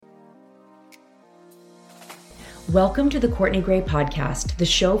Welcome to the Courtney Gray Podcast, the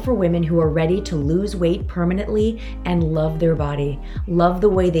show for women who are ready to lose weight permanently and love their body, love the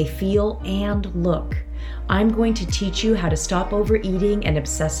way they feel and look. I'm going to teach you how to stop overeating and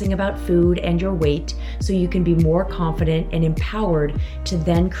obsessing about food and your weight so you can be more confident and empowered to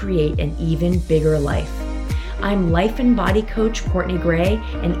then create an even bigger life. I'm life and body coach Courtney Gray,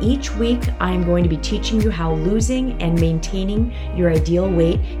 and each week I'm going to be teaching you how losing and maintaining your ideal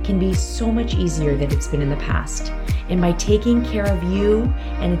weight can be so much easier than it's been in the past. And by taking care of you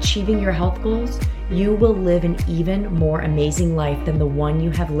and achieving your health goals, you will live an even more amazing life than the one you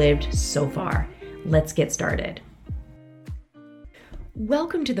have lived so far. Let's get started.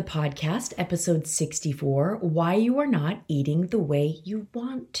 Welcome to the podcast, episode 64, Why You Are Not Eating the Way You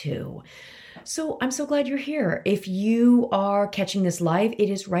Want to. So I'm so glad you're here. If you are catching this live, it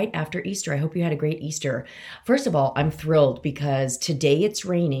is right after Easter. I hope you had a great Easter. First of all, I'm thrilled because today it's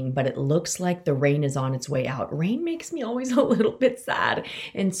raining, but it looks like the rain is on its way out. Rain makes me always a little bit sad.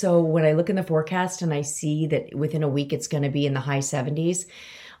 And so when I look in the forecast and I see that within a week it's going to be in the high 70s,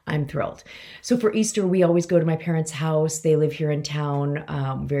 I'm thrilled. So for Easter, we always go to my parents' house. They live here in town.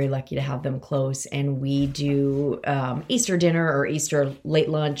 Very lucky to have them close. And we do Easter dinner or Easter late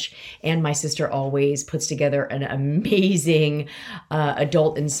lunch. And my sister always puts together an amazing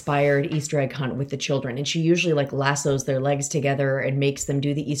adult-inspired Easter egg hunt with the children. And she usually lassos their legs together and makes them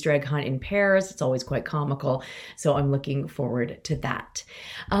do the Easter egg hunt in pairs. It's always quite comical. So I'm looking forward to that.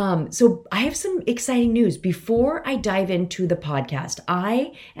 So I have some exciting news. Before I dive into the podcast,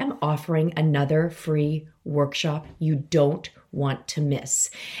 I am offering another free workshop you don't want to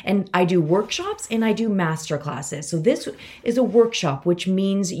miss. And I do workshops and I do master classes. So this is a workshop, which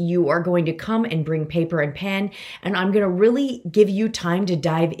means you are going to come and bring paper and pen, and I'm going to really give you time to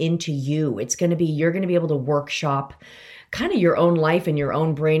dive into you. You're going to be able to workshop kind of your own life and your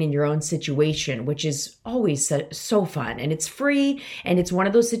own brain and your own situation, which is always so fun. And it's free. And it's one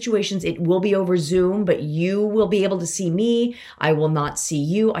of those situations, it will be over Zoom, but you will be able to see me. I will not see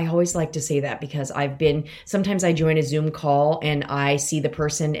you. I always like to say that because sometimes I join a Zoom call and I see the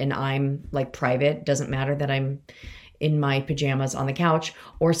person and I'm private. Doesn't matter that I'm in my pajamas on the couch,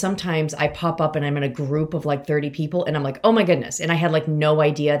 or sometimes I pop up and I'm in a group of 30 people and I'm like, oh my goodness. And I had no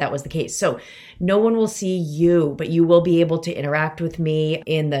idea that was the case. So no one will see you, but you will be able to interact with me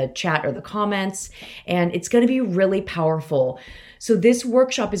in the chat or the comments. And it's going to be really powerful. So this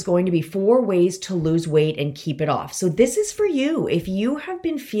workshop is going to be 4 ways to lose weight and keep it off. So this is for you. If you have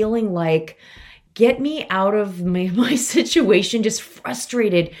been feeling get me out of my situation, just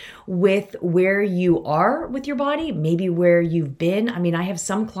frustrated with where you are with your body, maybe where you've been. I mean, I have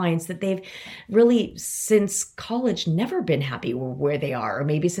some clients that they've really, since college, never been happy where they are, or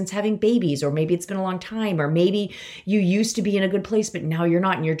maybe since having babies, or maybe it's been a long time, or maybe you used to be in a good place, but now you're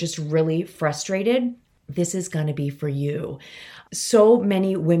not, and you're just really frustrated. This is going to be for you. So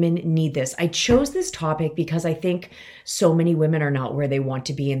many women need this. I chose this topic because I think so many women are not where they want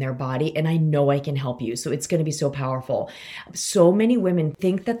to be in their body, and I know I can help you. So it's going to be so powerful. So many women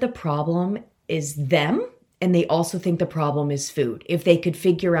think that the problem is them, and they also think the problem is food. If they could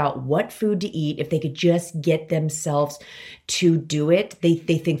figure out what food to eat, if they could just get themselves to do it, they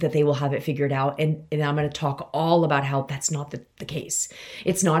think that they will have it figured out. And I'm going to talk all about how that's not the case.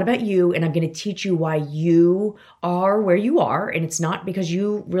 It's not about you, and I'm going to teach you why you are where you are. And it's not because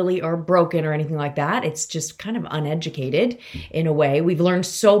you really are broken or anything like that. It's just kind of uneducated in a way. We've learned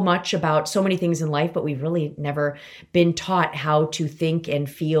so much about so many things in life, but we've really never been taught how to think and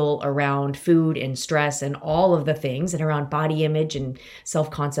feel around food and stress and all of the things, and around body image and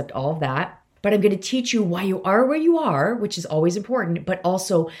self-concept, all of that. But I'm going to teach you why you are where you are, which is always important, but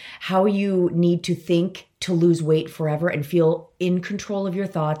also how you need to think to lose weight forever and feel in control of your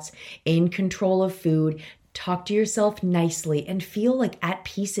thoughts, in control of food, talk to yourself nicely, and feel at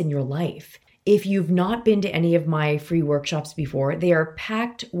peace in your life. If you've not been to any of my free workshops before, they are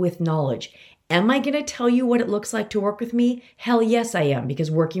packed with knowledge. Am I going to tell you what it looks like to work with me? Hell yes, I am,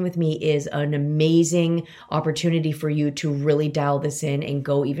 because working with me is an amazing opportunity for you to really dial this in and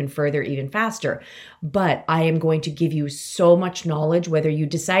go even further, even faster. But I am going to give you so much knowledge, whether you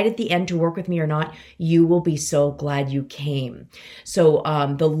decide at the end to work with me or not, you will be so glad you came. So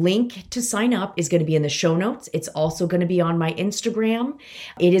the link to sign up is going to be in the show notes. It's also going to be on my Instagram.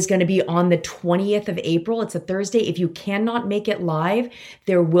 It is going to be on the 20th of April. It's a Thursday. If you cannot make it live,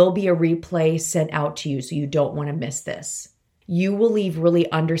 there will be a replay sent out to you, so you don't want to miss this. You will leave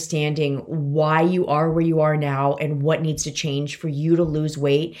really understanding why you are where you are now and what needs to change for you to lose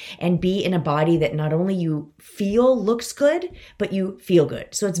weight and be in a body that not only you feel looks good, but you feel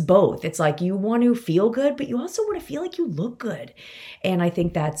good. So it's both. It's you want to feel good, but you also want to feel like you look good. And I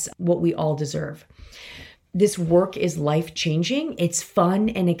think that's what we all deserve. This work is life-changing. It's fun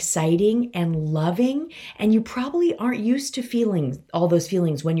and exciting and loving. And you probably aren't used to feeling all those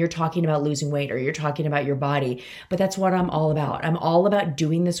feelings when you're talking about losing weight or you're talking about your body. But that's what I'm all about. I'm all about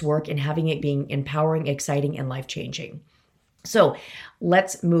doing this work and having it being empowering, exciting, and life-changing. So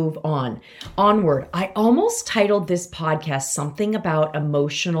let's move onward. I almost titled this podcast something about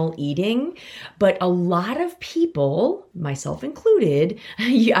emotional eating, but a lot of people, myself included,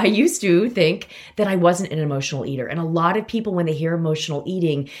 I used to think that I wasn't an emotional eater. And a lot of people, when they hear emotional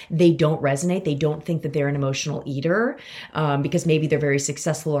eating, they don't resonate. They don't think that they're an emotional eater because maybe they're very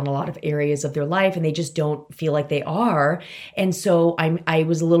successful in a lot of areas of their life and they just don't feel like they are. And so I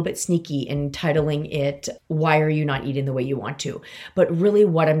was a little bit sneaky in titling it, Why Are You Not Eating the Way You Want to? But really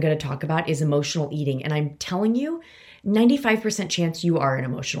what I'm going to talk about is emotional eating. And I'm telling you, 95% chance you are an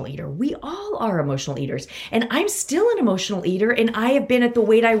emotional eater. We all are emotional eaters. And I'm still an emotional eater. And I have been at the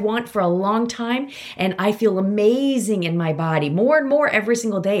weight I want for a long time. And I feel amazing in my body more and more every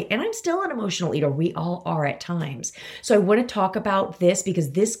single day. And I'm still an emotional eater. We all are at times. So I want to talk about this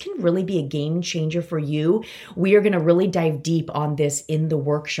because this can really be a game changer for you. We are going to really dive deep on this in the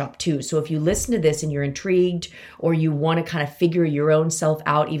workshop too. So if you listen to this and you're intrigued or you want to kind of figure your own self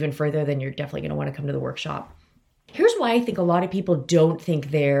out even further, then you're definitely going to want to come to the workshop. Here's why I think a lot of people don't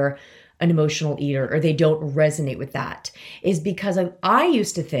think they're an emotional eater or they don't resonate with that is because I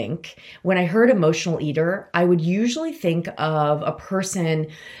used to think when I heard emotional eater, I would usually think of a person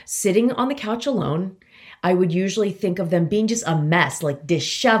sitting on the couch alone. I would usually think of them being just a mess, like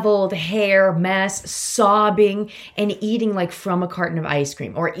disheveled hair, mess, sobbing, and eating like from a carton of ice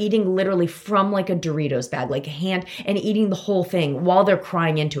cream or eating literally from like a Doritos bag, like a hand, and eating the whole thing while they're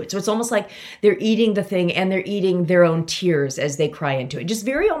crying into it. So it's almost like they're eating the thing and they're eating their own tears as they cry into it. Just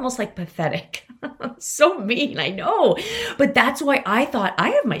very almost like pathetic. So mean, I know. But that's why I thought I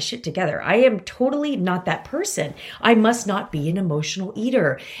have my shit together. I am totally not that person. I must not be an emotional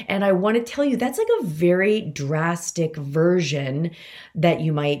eater. And I want to tell you, that's like a very drastic version that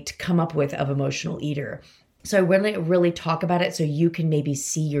you might come up with of emotional eater. So I really talk about it so you can maybe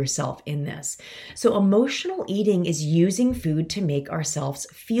see yourself in this. So emotional eating is using food to make ourselves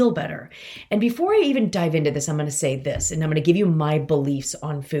feel better. And before I even dive into this, I'm going to say this, and I'm going to give you my beliefs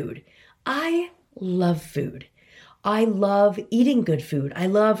on food. I love food. I love eating good food. I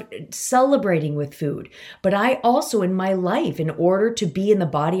love celebrating with food. But I also, in my life, in order to be in the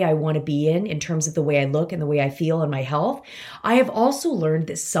body I want to be in terms of the way I look and the way I feel and my health, I have also learned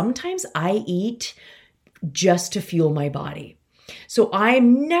that sometimes I eat just to fuel my body. So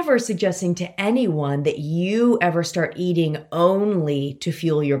I'm never suggesting to anyone that you ever start eating only to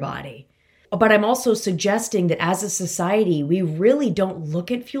fuel your body. But I'm also suggesting that as a society, we really don't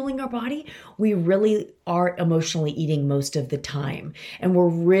look at fueling our body. We really are emotionally eating most of the time. And we're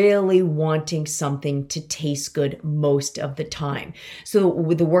really wanting something to taste good most of the time. So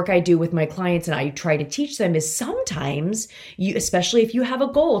with the work I do with my clients and I try to teach them is sometimes you, especially if you have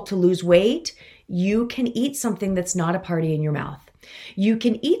a goal to lose weight, you can eat something that's not a party in your mouth. You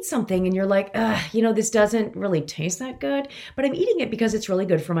can eat something and you're like, this doesn't really taste that good, but I'm eating it because it's really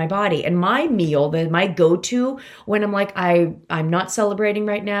good for my body. And my meal, my go-to when I'm like, I'm not celebrating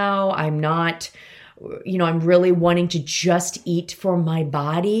right now, I'm really wanting to just eat for my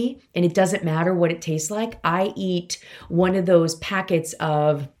body and it doesn't matter what it tastes like. I eat one of those packets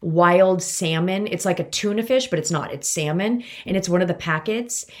of wild salmon. It's like a tuna fish, but it's not. It's salmon and it's one of the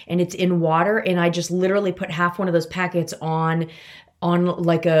packets and it's in water. And I just literally put half one of those packets on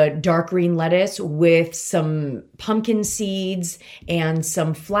like a dark green lettuce with some pumpkin seeds and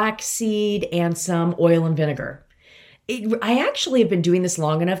some flax seed and some oil and vinegar. I actually have been doing this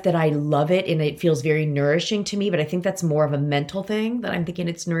long enough that I love it and it feels very nourishing to me, but I think that's more of a mental thing that I'm thinking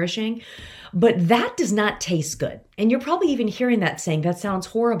it's nourishing. But that does not taste good. And you're probably even hearing that saying, that sounds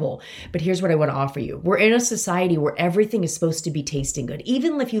horrible. But here's what I want to offer you. We're in a society where everything is supposed to be tasting good.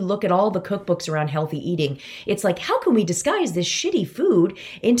 Even if you look at all the cookbooks around healthy eating, it's like, how can we disguise this shitty food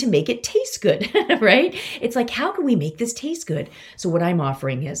into make it taste good, right? It's like, how can we make this taste good? So what I'm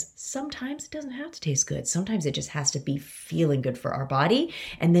offering is sometimes it doesn't have to taste good. Sometimes it just has to be feeling good for our body.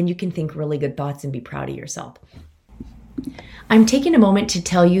 And then you can think really good thoughts and be proud of yourself. I'm taking a moment to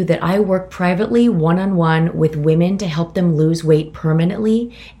tell you that I work privately one-on-one with women to help them lose weight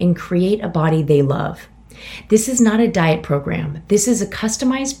permanently and create a body they love. This is not a diet program. This is a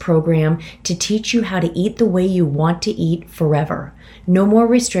customized program to teach you how to eat the way you want to eat forever. No more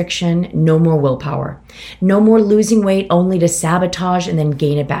restriction, no more willpower. No more losing weight only to sabotage and then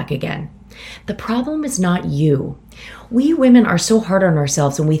gain it back again. The problem is not you. We women are so hard on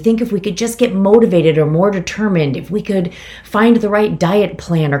ourselves, and we think if we could just get motivated or more determined, if we could find the right diet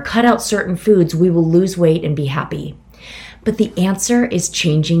plan or cut out certain foods, we will lose weight and be happy. But the answer is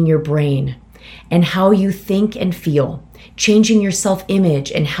changing your brain and how you think and feel, changing your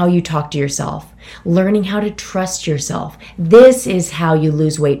self-image and how you talk to yourself, learning how to trust yourself. This is how you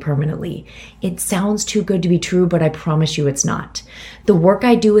lose weight permanently. It sounds too good to be true, but I promise you it's not. The work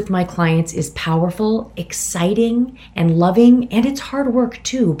I do with my clients is powerful, exciting, and loving, and it's hard work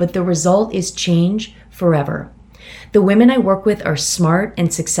too, but the result is change forever. The women I work with are smart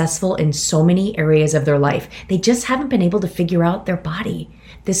and successful in so many areas of their life. They just haven't been able to figure out their body.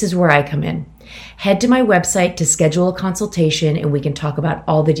 This is where I come in. Head to my website to schedule a consultation and we can talk about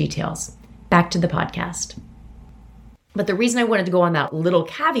all the details. Back to the podcast. But the reason I wanted to go on that little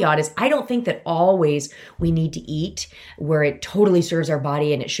caveat is I don't think that always we need to eat where it totally serves our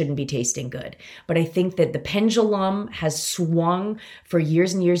body and it shouldn't be tasting good. But I think that the pendulum has swung for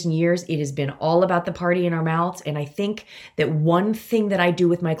years and years and years. It has been all about the party in our mouths. And I think that one thing that I do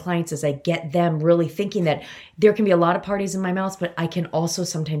with my clients is I get them really thinking that there can be a lot of parties in my mouth, but I can also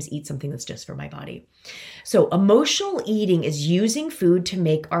sometimes eat something that's just for my body. So emotional eating is using food to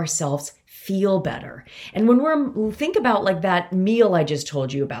make ourselves feel better. And when think about like that meal I just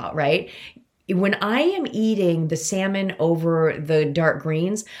told you about, right? When I am eating the salmon over the dark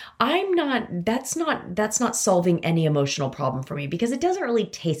greens, that's not solving any emotional problem for me because it doesn't really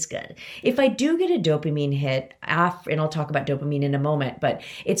taste good. If I do get a dopamine hit and I'll talk about dopamine in a moment, but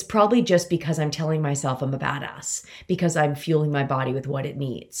it's probably just because I'm telling myself I'm a badass because I'm fueling my body with what it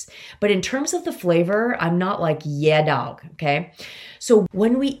needs. But in terms of the flavor, I'm not like, yeah, dog. Okay. So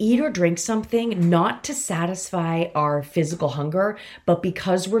when we eat or drink something, not to satisfy our physical hunger, but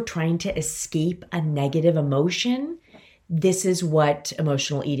because we're trying to escape a negative emotion, this is what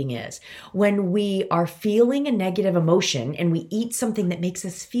emotional eating is. When we are feeling a negative emotion and we eat something that makes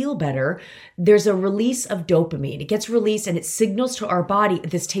us feel better, there's a release of dopamine. It gets released and it signals to our body,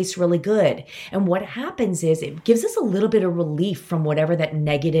 this tastes really good. And what happens is it gives us a little bit of relief from whatever that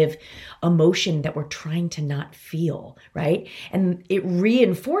negative emotion that we're trying to not feel, right? And it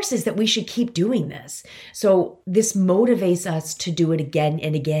reinforces that we should keep doing this. So this motivates us to do it again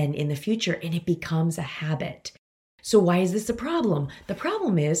and again in the future, and it becomes a habit. So why is this a problem? The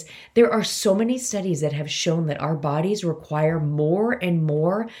problem is there are so many studies that have shown that our bodies require more and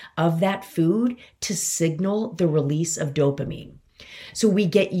more of that food to signal the release of dopamine. So we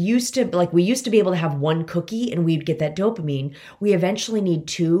get used to, like we used to be able to have one cookie and we'd get that dopamine. We eventually need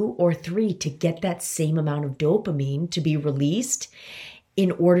 2 or 3 to get that same amount of dopamine to be released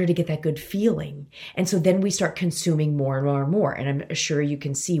in order to get that good feeling. And so then we start consuming more and more and more. And I'm sure you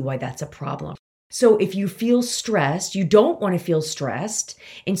can see why that's a problem. So if you feel stressed, you don't want to feel stressed.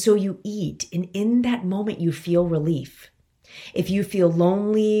 And so you eat. And in that moment, you feel relief. If you feel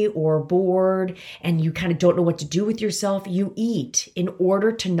lonely or bored and you kind of don't know what to do with yourself, you eat in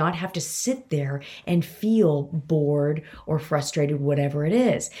order to not have to sit there and feel bored or frustrated, whatever it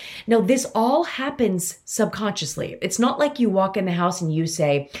is. Now, this all happens subconsciously. It's not like you walk in the house and you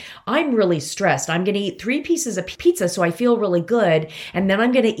say, I'm really stressed. I'm going to eat 3 pieces of pizza so I feel really good. And then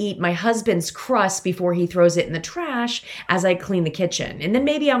I'm going to eat my husband's crust before he throws it in the trash as I clean the kitchen. And then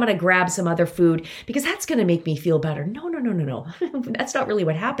maybe I'm going to grab some other food because that's going to make me feel better. No. That's not really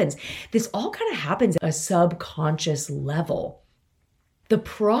what happens. This all kind of happens at a subconscious level. The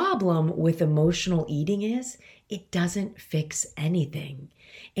problem with emotional eating is it doesn't fix anything.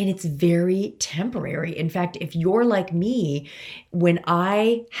 And it's very temporary. In fact, if you're like me, when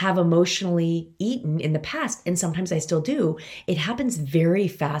I have emotionally eaten in the past, and sometimes I still do, it happens very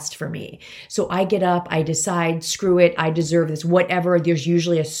fast for me. So I get up, I decide, screw it, I deserve this, whatever. There's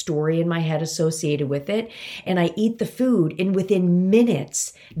usually a story in my head associated with it. And I eat the food, and within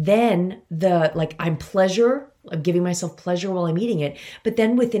minutes, then I'm giving myself pleasure while I'm eating it. But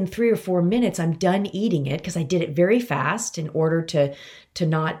then within 3 or 4 minutes, I'm done eating it because I did it very fast in order to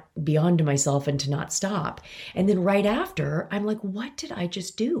not be onto myself and to not stop. And then right after, I'm like, what did I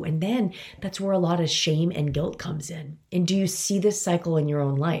just do? And then that's where a lot of shame and guilt comes in. And do you see this cycle in your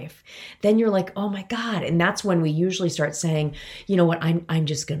own life? Then you're like, oh my God. And that's when we usually start saying, you know what, I'm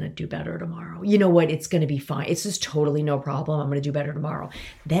just going to do better tomorrow. You know what, it's going to be fine. It's just totally no problem. I'm going to do better tomorrow.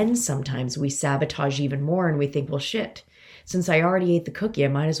 Then sometimes we sabotage even more and we think, well, shit. Since I already ate the cookie, I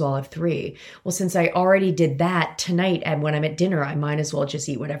might as well have 3. Well, since I already did that tonight and when I'm at dinner, I might as well just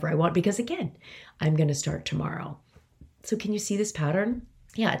eat whatever I want because again, I'm going to start tomorrow. So can you see this pattern?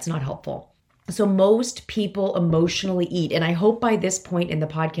 Yeah, it's not helpful. So most people emotionally eat. And I hope by this point in the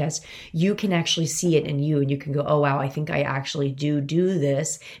podcast, you can actually see it in you and you can go, oh, wow, I think I actually do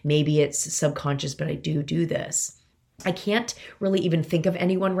this. Maybe it's subconscious, but I do this. I can't really even think of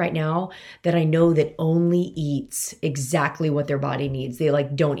anyone right now that I know that only eats exactly what their body needs. They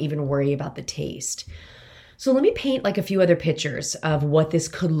like don't even worry about the taste. So let me paint like a few other pictures of what this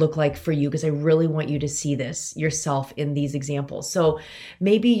could look like for you, because I really want you to see this yourself in these examples. So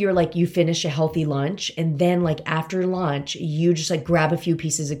maybe you're like, you finish a healthy lunch, and then like after lunch, you just like grab a few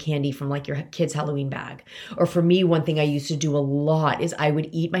pieces of candy from like your kid's Halloween bag. Or for me, one thing I used to do a lot is I would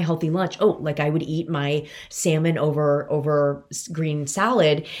eat my healthy lunch. Oh, like I would eat my salmon over green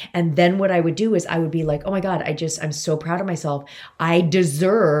salad. And then what I would do is I would be like, oh my God, I'm so proud of myself. I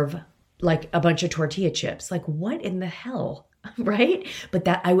deserve like a bunch of tortilla chips. Like what in the hell? Right? But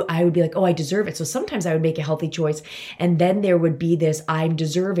that I would be like, oh, I deserve it. So sometimes I would make a healthy choice. And then there would be this, I'm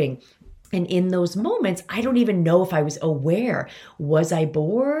deserving. And in those moments, I don't even know if I was aware. Was I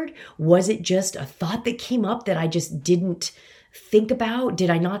bored? Was it just a thought that came up that I just didn't think about? Did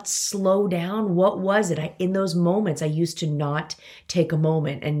I not slow down? What was it? In those moments, I used to not take a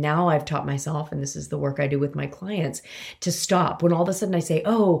moment. And now I've taught myself, and this is the work I do with my clients, to stop. When all of a sudden I say,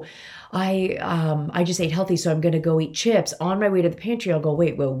 oh, I just ate healthy, so I'm going to go eat chips. On my way to the pantry, I'll go,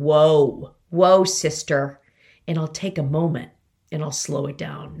 whoa, sister. And I'll take a moment and I'll slow it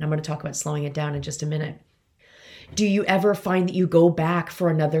down. And I'm going to talk about slowing it down in just a minute. Do you ever find that you go back for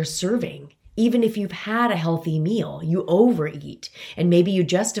another serving? Even if you've had a healthy meal, you overeat, and maybe you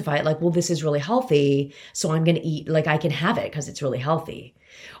justify it like, well, this is really healthy, so I'm going to eat, like I can have it because it's really healthy.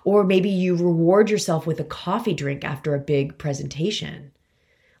 Or maybe you reward yourself with a coffee drink after a big presentation.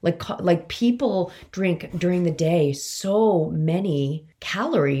 Like people drink during the day so many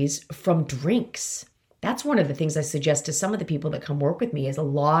calories from drinks. That's one of the things I suggest to some of the people that come work with me, is a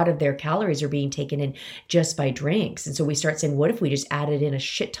lot of their calories are being taken in just by drinks. And so we start saying, what if we just added in a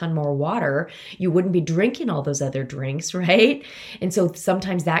shit ton more water? You wouldn't be drinking all those other drinks, right? And so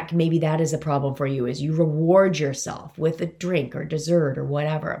sometimes maybe that is a problem for you, is you reward yourself with a drink or dessert or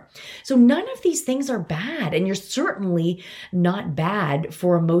whatever. So none of these things are bad, and you're certainly not bad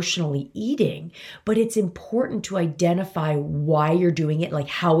for emotionally eating, but it's important to identify why you're doing it, like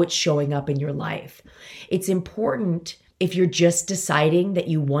how it's showing up in your life. It's important if you're just deciding that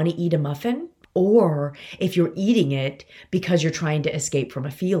you want to eat a muffin, or if you're eating it because you're trying to escape from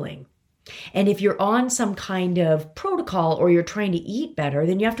a feeling. And if you're on some kind of protocol or you're trying to eat better,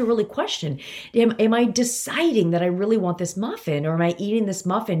 then you have to really question, am I deciding that I really want this muffin, or am I eating this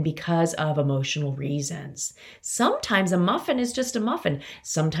muffin because of emotional reasons? Sometimes a muffin is just a muffin.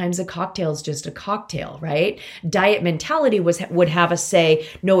 Sometimes a cocktail is just a cocktail, right? Diet mentality would have us say,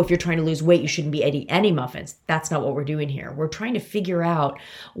 no, if you're trying to lose weight, you shouldn't be eating any muffins. That's not what we're doing here. We're trying to figure out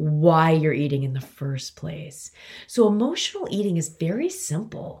why you're eating in the first place. So emotional eating is very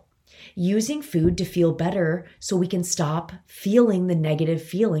simple. Using food to feel better so we can stop feeling the negative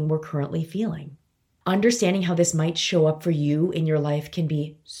feeling we're currently feeling. Understanding how this might show up for you in your life can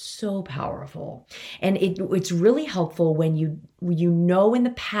be so powerful. And it's really helpful when you know in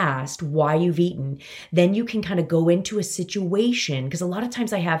the past why you've eaten. Then you can kind of go into a situation, because a lot of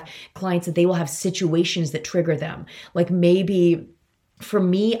times I have clients that they will have situations that trigger them. Like maybe for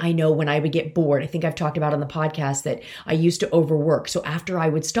me, I know when I would get bored, I think I've talked about on the podcast that I used to overwork. So after I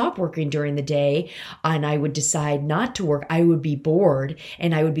would stop working during the day and I would decide not to work, I would be bored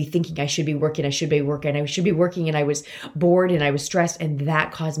and I would be thinking I should be working, and I was bored and I was stressed, and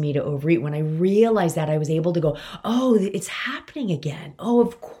that caused me to overeat. When I realized that, I was able to go, oh, it's happening again. Oh,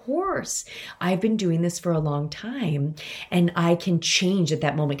 of course. I've been doing this for a long time, and I can change at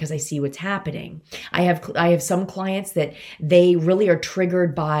that moment because I see what's happening. I have some clients that they really are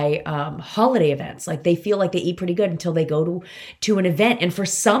triggered by holiday events. Like they feel like they eat pretty good until they go to an event. And for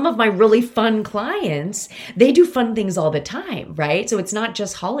some of my really fun clients, they do fun things all the time, right? So it's not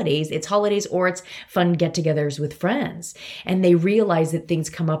just holidays, it's holidays or it's fun get-togethers with friends. And they realize that things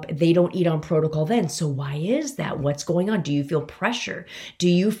come up, they don't eat on protocol then. So why is that? What's going on? Do you feel pressure? Do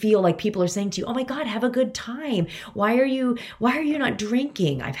you feel like people are saying to you, oh my God, have a good time. Why are you not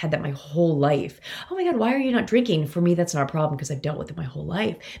drinking? I've had that my whole life. Oh my God, why are you not drinking? For me, that's not a problem because I've dealt with it my whole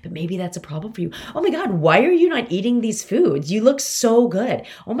life, but maybe that's a problem for you. Oh my God, why are you not eating these foods? You look so good.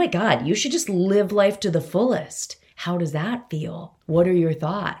 Oh my God, you should just live life to the fullest. How does that feel? What are your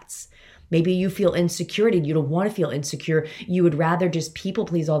thoughts? Maybe you feel insecurity. You don't want to feel insecure. You would rather just people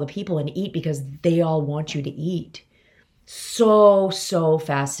please all the people and eat because they all want you to eat. So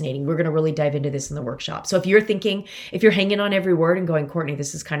fascinating. We're going to really dive into this in the workshop. So if you're hanging on every word and going, Courtney,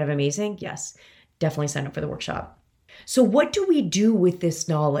 this is kind of amazing. Yes, definitely sign up for the workshop. So what do we do with this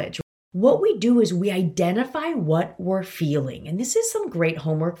knowledge? What we do is we identify what we're feeling. And this is some great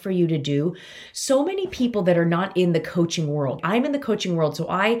homework for you to do. So many people that are not in the coaching world. I'm in the coaching world, so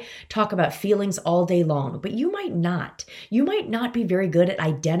I talk about feelings all day long, but you might not. You might not be very good at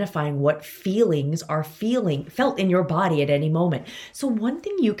identifying what feelings are felt in your body at any moment. So one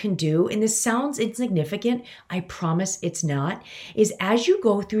thing you can do, and this sounds insignificant, I promise it's not, is as you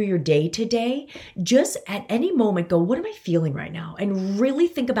go through your day to day, just at any moment go, what am I feeling right now? And really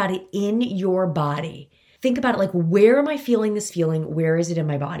think about it in your body. Think about it like, where am I feeling this feeling? Where is it in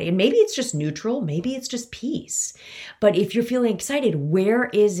my body? And maybe it's just neutral. Maybe it's just peace. But if you're feeling excited, where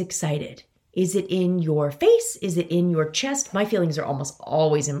is excited? Is it in your face? Is it in your chest? My feelings are almost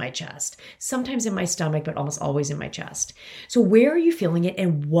always in my chest, sometimes in my stomach, but almost always in my chest. So where are you feeling it,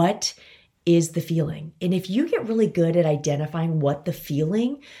 and what is the feeling? And if you get really good at identifying what the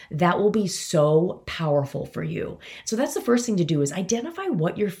feeling, that will be so powerful for you. So that's the first thing to do, is identify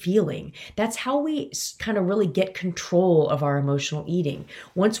what you're feeling. That's how we kind of really get control of our emotional eating.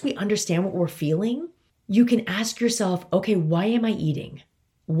 Once we understand what we're feeling, you can ask yourself, okay, why am I eating?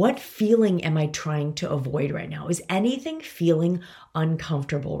 What feeling am I trying to avoid right now? Is anything feeling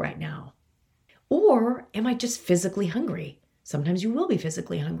uncomfortable right now? Or am I just physically hungry? Sometimes you will be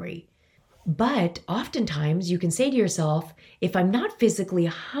physically hungry. But oftentimes you can say to yourself, if I'm not physically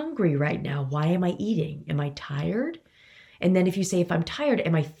hungry right now, why am I eating? Am I tired? And then if you say, if I'm tired,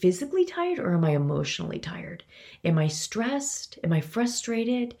 am I physically tired or am I emotionally tired? Am I stressed? Am I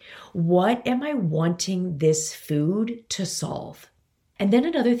frustrated? What am I wanting this food to solve? And then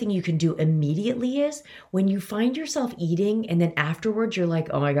another thing you can do immediately is when you find yourself eating and then afterwards you're like,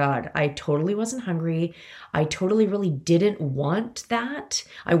 oh my God, I totally wasn't hungry. I totally really didn't want that.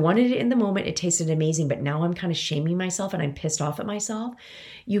 I wanted it in the moment. It tasted amazing, but now I'm kind of shaming myself and I'm pissed off at myself.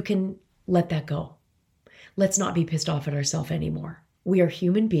 You can let that go. Let's not be pissed off at ourselves anymore. We are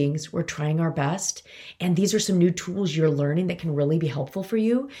human beings. We're trying our best. And these are some new tools you're learning that can really be helpful for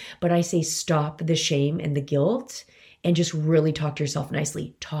you. But I say stop the shame and the guilt and just really talk to yourself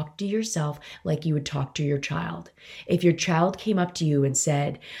nicely. Talk to yourself like you would talk to your child. If your child came up to you and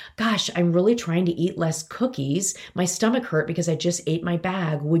said, gosh, I'm really trying to eat less cookies. My stomach hurt because I just ate my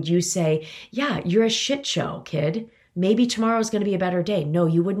bag. Would you say, yeah, you're a shit show, kid. Maybe tomorrow's going to be a better day. No,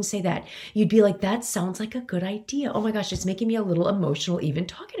 you wouldn't say that. You'd be like, that sounds like a good idea. Oh my gosh, it's making me a little emotional even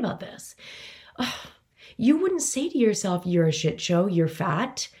talking about this. You wouldn't say to yourself, you're a shit show, you're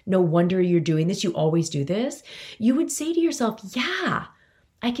fat. No wonder you're doing this. You always do this. You would say to yourself, yeah,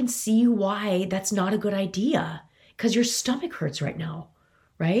 I can see why that's not a good idea because your stomach hurts right now,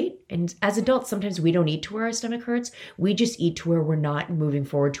 right? And as adults, sometimes we don't eat to where our stomach hurts. We just eat to where we're not moving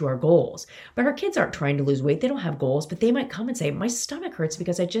forward to our goals. But our kids aren't trying to lose weight. They don't have goals, but they might come and say, my stomach hurts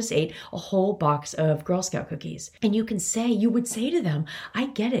because I just ate a whole box of Girl Scout cookies. And you would say to them, I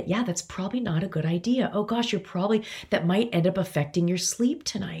get it. Yeah, that's probably not a good idea. Oh gosh, that might end up affecting your sleep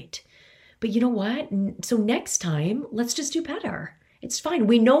tonight. But you know what? So next time, let's just do better. It's fine.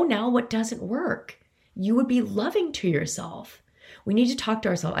 We know now what doesn't work. You would be loving to yourself. We need to talk to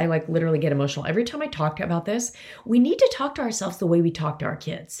ourselves. I literally get emotional. Every time I talk about this, we need to talk to ourselves the way we talk to our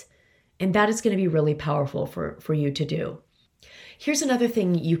kids. And that is going to be really powerful for you to do. Here's another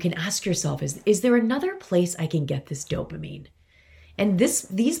thing you can ask yourself is there another place I can get this dopamine? And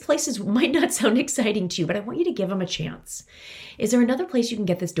these places might not sound exciting to you, but I want you to give them a chance. Is there another place you can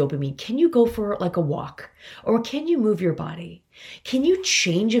get this dopamine? Can you go for a walk? Or can you move your body? Can you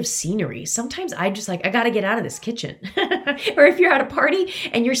change of scenery? Sometimes I got to get out of this kitchen. Or if you're at a party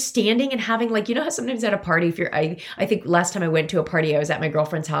and you're standing and having how sometimes at a party, I think last time I went to a party, I was at my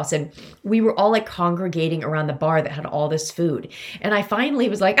girlfriend's house and we were all congregating around the bar that had all this food. And I finally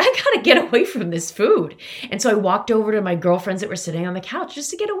was like, I got to get away from this food. And so I walked over to my girlfriends that were sitting on the couch just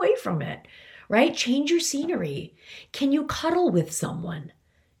to get away from it, right? Change your scenery. Can you cuddle with someone?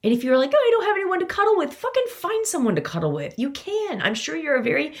 And if you're like, oh, I don't have anyone to cuddle with, fucking find someone to cuddle with. You can. I'm sure you're a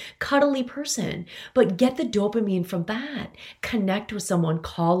very cuddly person, but get the dopamine from that. Connect with someone,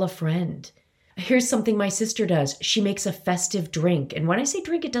 call a friend. Here's something my sister does. She makes a festive drink. And when I say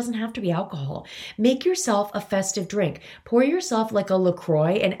drink, it doesn't have to be alcohol. Make yourself a festive drink. Pour yourself a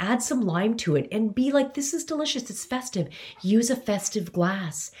LaCroix and add some lime to it and be like, this is delicious. It's festive. Use a festive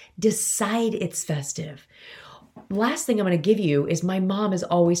glass. Decide it's festive. Last thing I'm going to give you is my mom has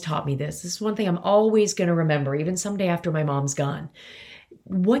always taught me this. This is one thing I'm always going to remember, even someday after my mom's gone.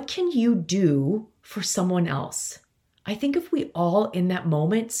 What can you do for someone else? I think if we all in that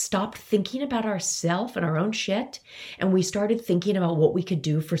moment stopped thinking about ourselves and our own shit, and we started thinking about what we could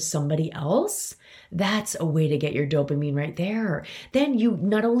do for somebody else, that's a way to get your dopamine right there. Then you,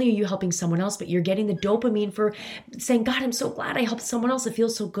 not only are you helping someone else, but you're getting the dopamine for saying, God, I'm so glad I helped someone else. It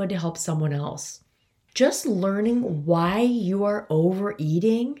feels so good to help someone else. Just learning why you are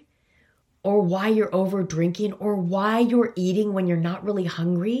overeating, or why you're over drinking, or why you're eating when you're not really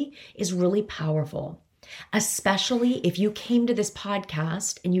hungry is really powerful. Especially if you came to this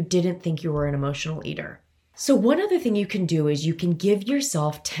podcast and you didn't think you were an emotional eater. So one other thing you can do is you can give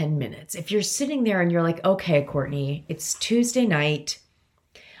yourself 10 minutes. If you're sitting there and you're like, okay, Courtney, it's Tuesday night.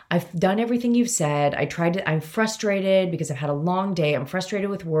 I've done everything you've said. I'm frustrated because I've had a long day. I'm frustrated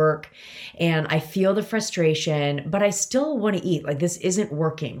with work and I feel the frustration, but I still want to eat. Like, this isn't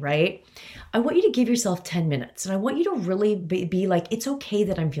working, right? I want you to give yourself 10 minutes and I want you to really be like, it's okay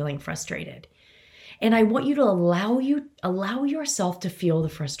that I'm feeling frustrated. And I want you to allow yourself to feel the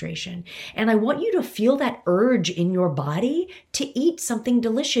frustration. And I want you to feel that urge in your body to eat something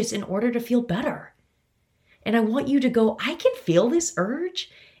delicious in order to feel better. And I want you to go, I can feel this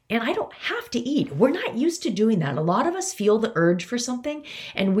urge and I don't have to eat. We're not used to doing that. A lot of us feel the urge for something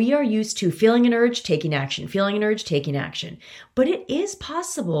and we are used to feeling an urge, taking action, feeling an urge, taking action. But it is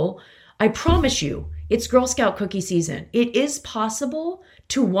possible. I promise you, it's Girl Scout cookie season. It is possible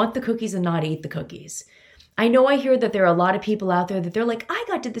to want the cookies and not eat the cookies. I know I hear that there are a lot of people out there that they're like, I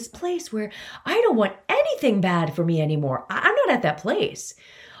got to this place where I don't want anything bad for me anymore. I'm not at that place.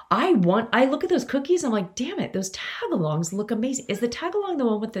 I look at those cookies, I'm like, damn it, those tagalongs look amazing. Is the tagalong the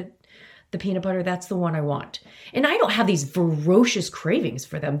one with the peanut butter? That's the one I want. And I don't have these ferocious cravings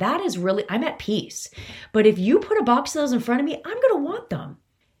for them. That is really, I'm at peace. But if you put a box of those in front of me, I'm going to want them.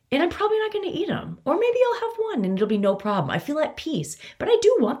 And I'm probably not going to eat them. Or maybe I'll have one and it'll be no problem. I feel at peace, but I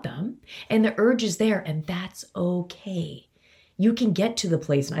do want them. And the urge is there and that's okay. You can get to the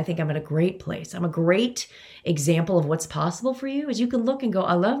place, and I think I'm in a great place. I'm a great example of what's possible for you, is you can look and go,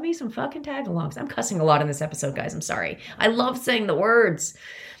 I love me some fucking tagalongs. I'm cussing a lot in this episode, guys. I'm sorry. I love saying the words,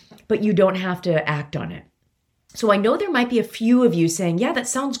 but you don't have to act on it. So I know there might be a few of you saying, yeah, that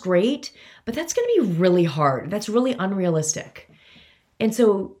sounds great, but that's going to be really hard. That's really unrealistic. And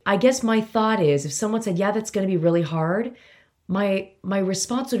so I guess my thought is, if someone said, yeah, that's going to be really hard, my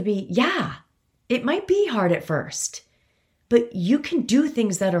response would be, yeah, it might be hard at first, but you can do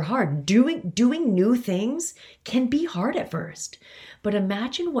things that are hard. Doing new things can be hard at first, but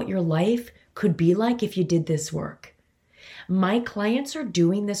imagine what your life could be like if you did this work. My clients are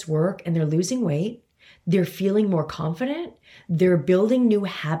doing this work and they're losing weight. They're feeling more confident. They're building new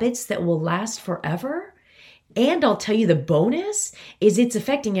habits that will last forever. And I'll tell you, the bonus is it's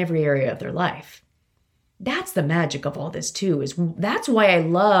affecting every area of their life. That's the magic of all this too, that's why I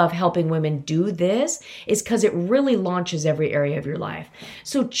love helping women do this, is because it really launches every area of your life.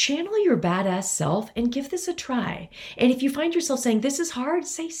 So channel your badass self and give this a try. And if you find yourself saying, this is hard,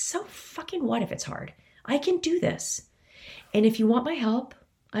 say, so fucking what if it's hard? I can do this. And if you want my help,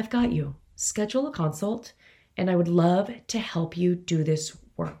 I've got you. Schedule a consult and I would love to help you do this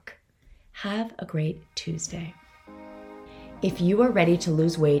work. Have a great Tuesday. If you are ready to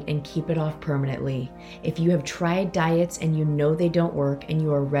lose weight and keep it off permanently, if you have tried diets and you know they don't work and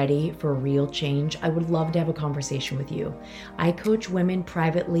you are ready for real change, I would love to have a conversation with you. I coach women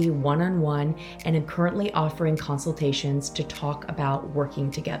privately, one-on-one, and am currently offering consultations to talk about working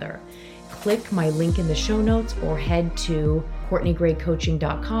together. Click my link in the show notes or head to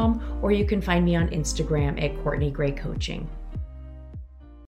CourtneyGrayCoaching.com, or you can find me on Instagram at Courtney Gray Coaching.